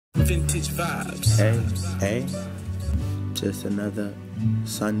Vintage vibes. Hey, just another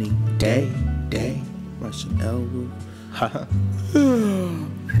sunny day. Russian elbow.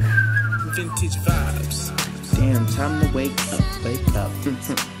 Vintage vibes. Damn, time to wake up.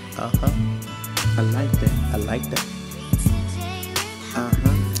 I like that.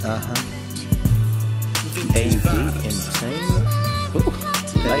 AUB-Entertainment. Ooh,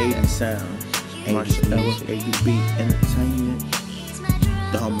 the 80 sound. Marshall AUB-Entertainment.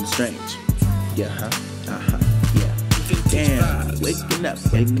 The home of the strange. Yeah. Damn, waking up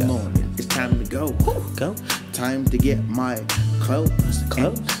in the morning. It's time to go. Time to get my clothes.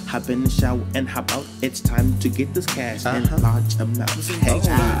 Hop in the shower and hop out. It's time to get this cash in large amounts. Hey,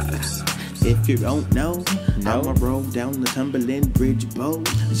 if you don't know, I'ma roll down the Cumberland Bridge boat.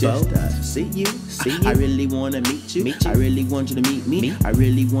 Just see you. I really wanna meet you. I really want you to meet me. I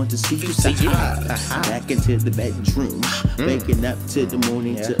really want to see you. Back into the bedroom, waking up to the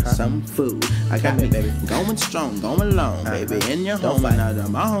morning to some food. I got me going strong, going long, baby. In your home, and out of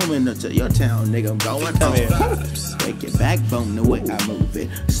my home into your town, nigga. I'm going home. Break your backbone the way I move it.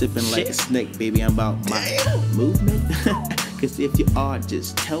 Sipping like a snake, baby. I'm about my movement. Cause if you are,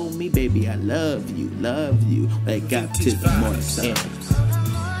 just tell me, baby, I love you. Wake up to the morning sun.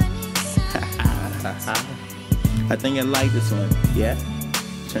 I think I like this one. Yeah?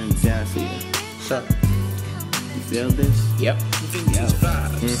 Turn it down for you. Sure. You feel this? Yep.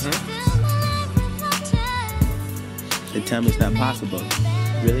 They tell me it's not possible.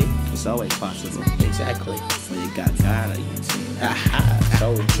 Really? It's always possible. Exactly. When you got God, you can see.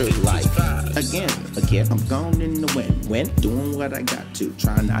 So true. Like again, I'm gone in the wind, doing what I got to.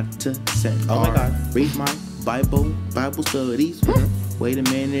 Try not to sin. Oh my God. Read my Bible studies. Wait a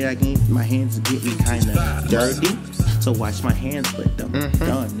minute, my hands are getting kinda dirty. So wash my hands with them.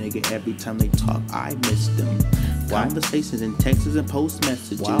 Done, nigga. Every time they talk, I miss them. Conversations and texts and post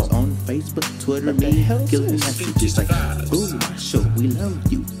messages on Facebook, Twitter, me, killing messages like, ooh, sure, we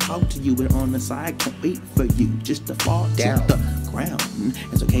love you. Talk to you, but on the side, can't wait for you just to fall down to the ground.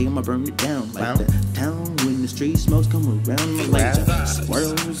 It's okay, I'ma burn it down like the town when the street smokes come around the laser.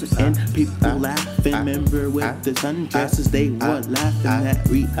 Swirls and people laughing. Remember with the sundresses, they were laughing at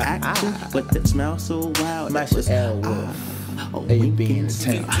reaction, but that smell so wild. That was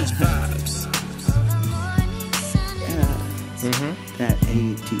AUB-Entertainment. That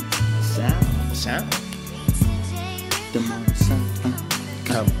 80 sound. The morning sun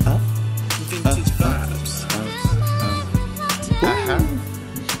come up.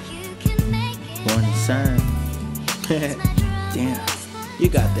 Morning sun. Damn, you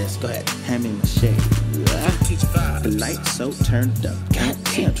got this. Go ahead. Hand me my shade. The lights so turned up. Can't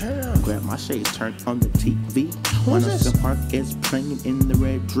turn it on. Grab my shades, turn on the TV. One of the park is playing in the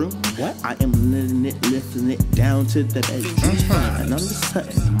red room. What? I am lifting it down to the bedroom. And all of a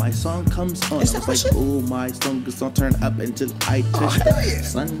sudden, my song comes on. I was like, oh, my song is gonna turn up until I touch the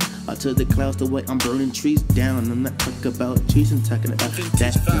sun. To the clouds, the way I'm burning trees down. I'm not talking about trees, I'm talking about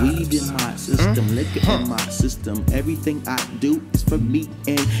that weed in my system, liquor in my system. Everything I do is for me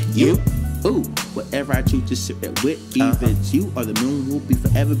and you. Ooh, whatever I choose to ship it with, either it's you or the moon will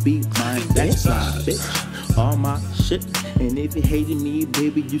forever be mine. That's my bitch, all my shit. And if you hated me,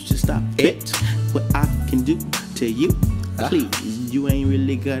 baby, you should stop it. What I can do to you, please, you ain't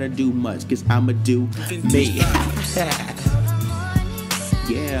really gotta do much, cause I'ma do me.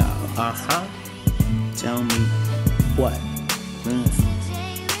 Yeah, tell me what.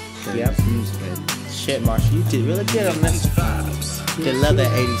 Yep. Shit, Marshall, you did really good on this. They love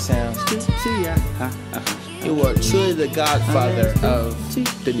that 80 sound. You were truly the godfather of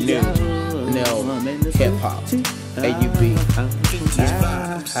the new hip hop. AUB.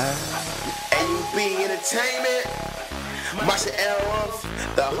 AUB-Entertainment. Marshall albums,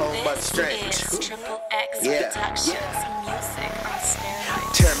 the home of the strange.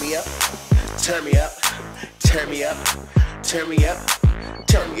 Turn me up, turn me up, turn me up, turn me up,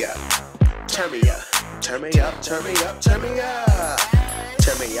 turn me up, turn me up, turn me up, turn me up, turn me up,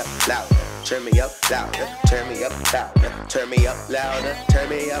 turn me up louder, turn me up louder, turn me up louder, turn me up louder, turn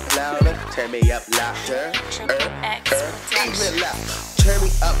me up louder, turn me up louder, even louder. Turn me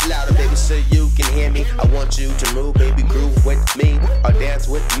up louder, baby, so you can hear me. I want you to move, baby, groove with me or dance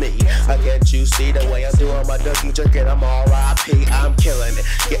with me. Can't you see the way I'm doing my ducky jerking? I'm R.I.P. I'm killing it.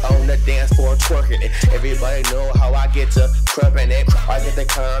 Get on the dance floor, twerking it. Everybody know how I get to crubbing it. I get the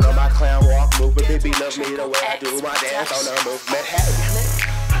clown on my clown walk movement. Baby, love me the way I do my dance on the movement. Hey,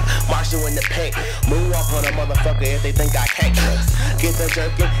 Marshall you in the paint. Move up on a motherfucker if they think I can't. Get the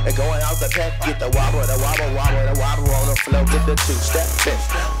jerkin' and going out the pack. Get the wobble, the wobble, wobble, the wobble on the floor. Get the two-step fit.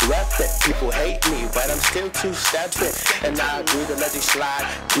 Rep it. People hate me, but I'm still two-stepping. And I do the let you slide,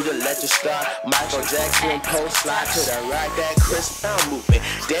 do the let you slide. Michael Jackson post slide to the right. That Chris Brown movement.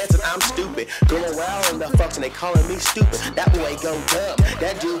 Dancing, I'm stupid. Going wild in the fucks and they calling me stupid. That boy go dumb.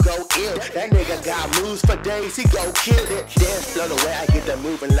 That dude go ill. That nigga got moves for days. He go kill it. Dance flow the way I get them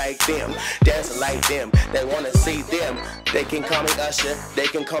moving like them. Dancing like them. They wanna see them. They can call me Usher. They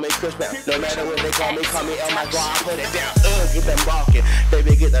can call me Chris Brown. No matter what they call me El my God, I put it down. Get them balking.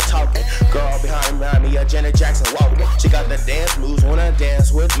 Baby, get the talking. Girl behind me, a Janet Jackson walking. She got the dance moves, wanna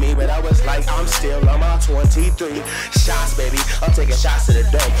dance with me. But I was like, I'm still on my 23 shots, baby. I'm taking shots to the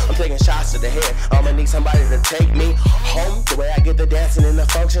dome. I'm taking shots to the head. I'ma need somebody to take me home. The way I get the dancing in the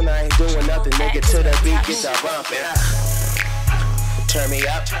function, I ain't doing nothing, nigga. To the beat, get the bumping. Turn me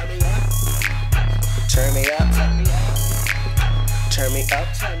up. Turn me up. Turn me up. Turn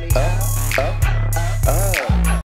me up. Up.